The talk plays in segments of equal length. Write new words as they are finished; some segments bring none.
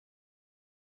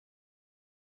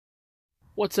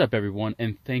What's up everyone,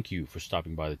 and thank you for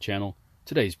stopping by the channel.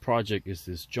 Today's project is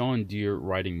this John Deere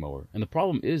riding mower, and the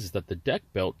problem is that the deck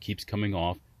belt keeps coming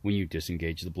off when you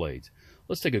disengage the blades.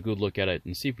 Let's take a good look at it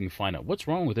and see if we can find out what's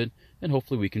wrong with it, and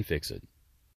hopefully we can fix it.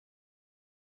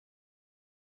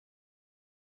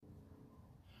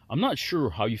 I'm not sure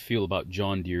how you feel about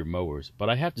John Deere mowers, but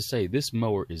I have to say this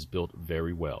mower is built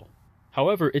very well.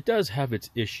 However, it does have its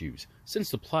issues.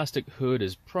 Since the plastic hood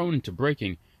is prone to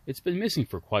breaking, it's been missing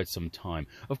for quite some time.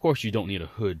 Of course, you don't need a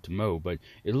hood to mow, but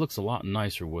it looks a lot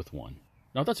nicer with one.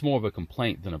 Now, that's more of a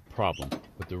complaint than a problem,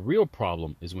 but the real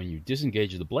problem is when you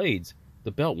disengage the blades,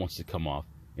 the belt wants to come off,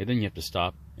 and then you have to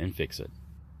stop and fix it.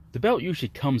 The belt usually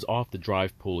comes off the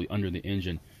drive pulley under the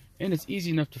engine, and it's easy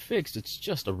enough to fix. It's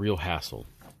just a real hassle.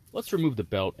 Let's remove the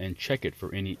belt and check it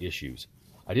for any issues.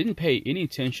 I didn't pay any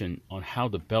attention on how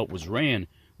the belt was ran,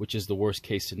 which is the worst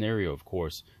case scenario, of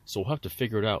course, so we'll have to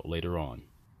figure it out later on.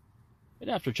 And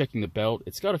after checking the belt,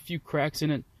 it's got a few cracks in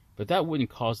it, but that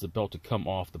wouldn't cause the belt to come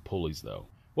off the pulleys though.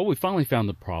 Well, we finally found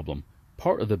the problem.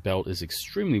 Part of the belt is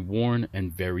extremely worn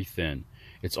and very thin.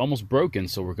 It's almost broken,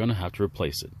 so we're going to have to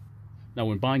replace it. Now,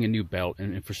 when buying a new belt,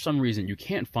 and if for some reason you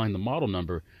can't find the model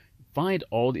number, find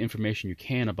all the information you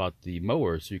can about the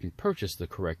mower so you can purchase the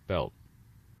correct belt.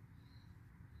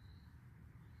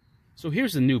 So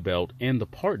here's the new belt, and the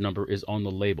part number is on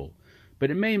the label. But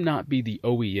it may not be the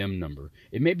OEM number.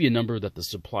 It may be a number that the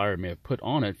supplier may have put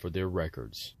on it for their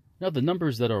records. Now, the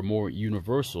numbers that are more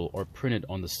universal are printed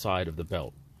on the side of the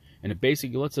belt. And it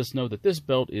basically lets us know that this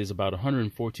belt is about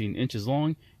 114 inches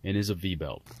long and is a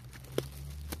V-belt.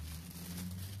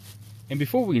 And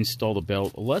before we install the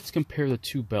belt, let's compare the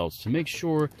two belts to make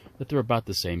sure that they're about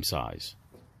the same size.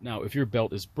 Now, if your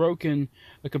belt is broken,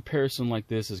 a comparison like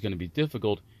this is going to be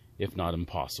difficult, if not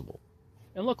impossible.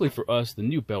 And luckily for us, the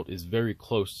new belt is very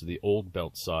close to the old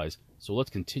belt size, so let's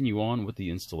continue on with the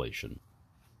installation.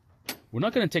 We're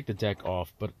not going to take the deck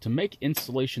off, but to make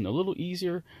installation a little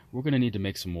easier, we're going to need to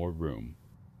make some more room.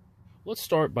 Let's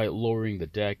start by lowering the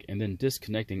deck and then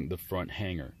disconnecting the front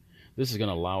hanger. This is going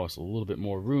to allow us a little bit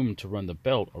more room to run the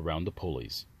belt around the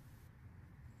pulleys.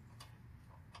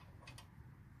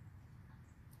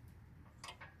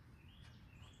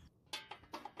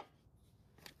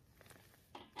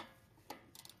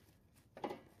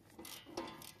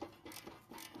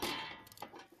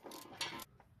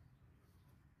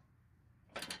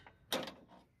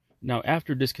 Now,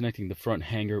 after disconnecting the front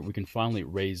hanger, we can finally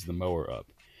raise the mower up.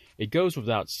 It goes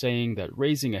without saying that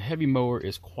raising a heavy mower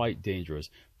is quite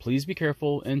dangerous. Please be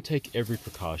careful and take every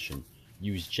precaution.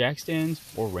 Use jack stands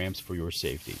or ramps for your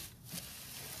safety.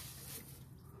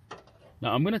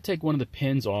 Now, I'm going to take one of the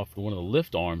pins off one of the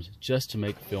lift arms just to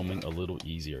make filming a little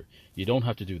easier. You don't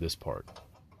have to do this part.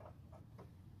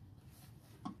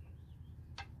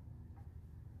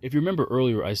 If you remember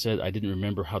earlier, I said I didn't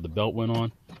remember how the belt went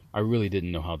on. I really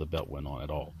didn't know how the belt went on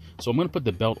at all. So I'm going to put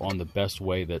the belt on the best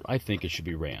way that I think it should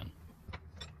be ran.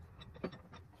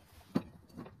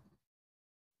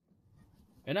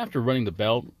 And after running the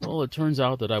belt, well, it turns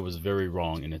out that I was very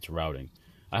wrong in its routing.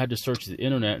 I had to search the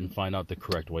internet and find out the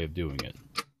correct way of doing it.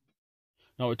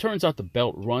 Now, it turns out the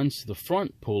belt runs to the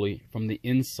front pulley from the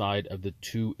inside of the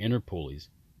two inner pulleys,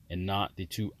 and not the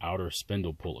two outer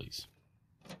spindle pulleys.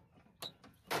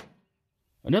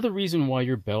 Another reason why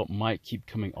your belt might keep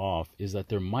coming off is that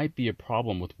there might be a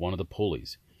problem with one of the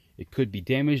pulleys. It could be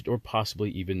damaged or possibly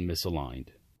even misaligned.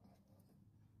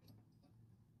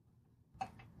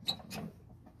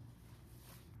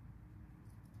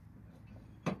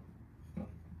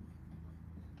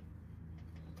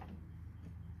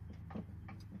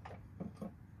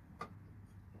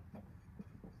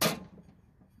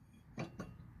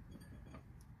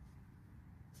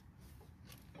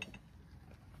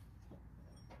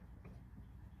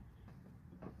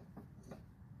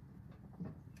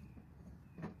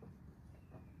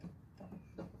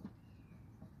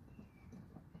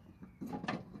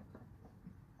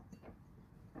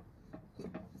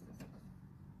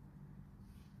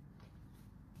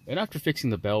 And after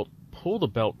fixing the belt, pull the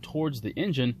belt towards the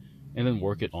engine and then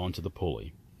work it onto the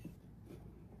pulley.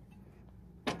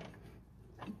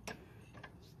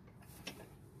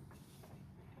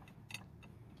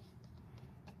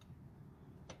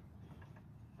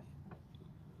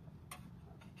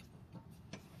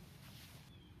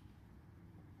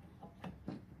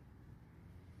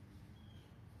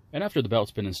 And after the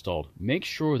belt's been installed, make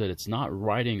sure that it's not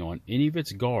riding on any of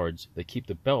its guards that keep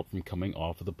the belt from coming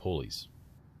off of the pulleys.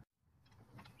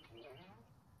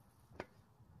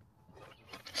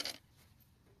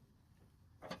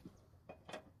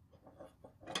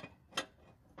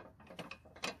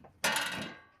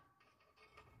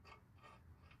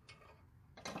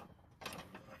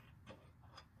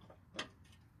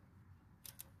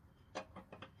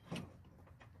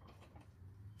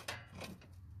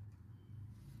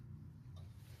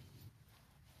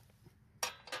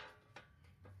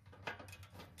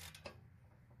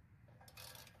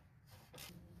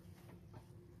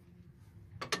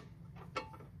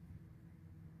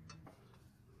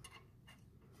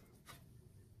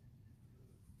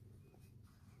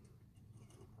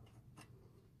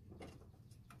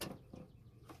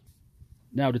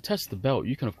 Now, to test the belt,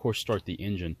 you can of course start the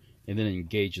engine and then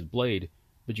engage the blade,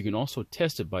 but you can also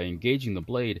test it by engaging the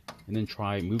blade and then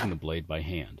try moving the blade by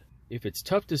hand. If it's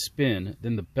tough to spin,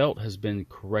 then the belt has been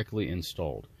correctly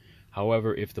installed.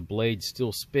 However, if the blade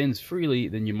still spins freely,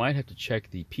 then you might have to check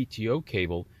the PTO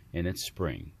cable and its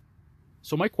spring.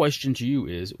 So my question to you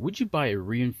is, would you buy a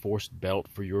reinforced belt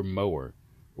for your mower,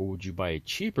 or would you buy a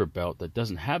cheaper belt that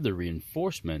doesn't have the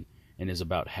reinforcement and is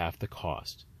about half the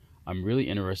cost? I'm really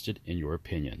interested in your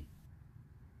opinion.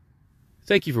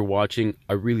 Thank you for watching.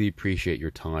 I really appreciate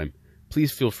your time.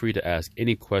 Please feel free to ask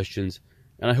any questions,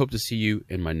 and I hope to see you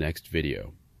in my next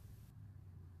video.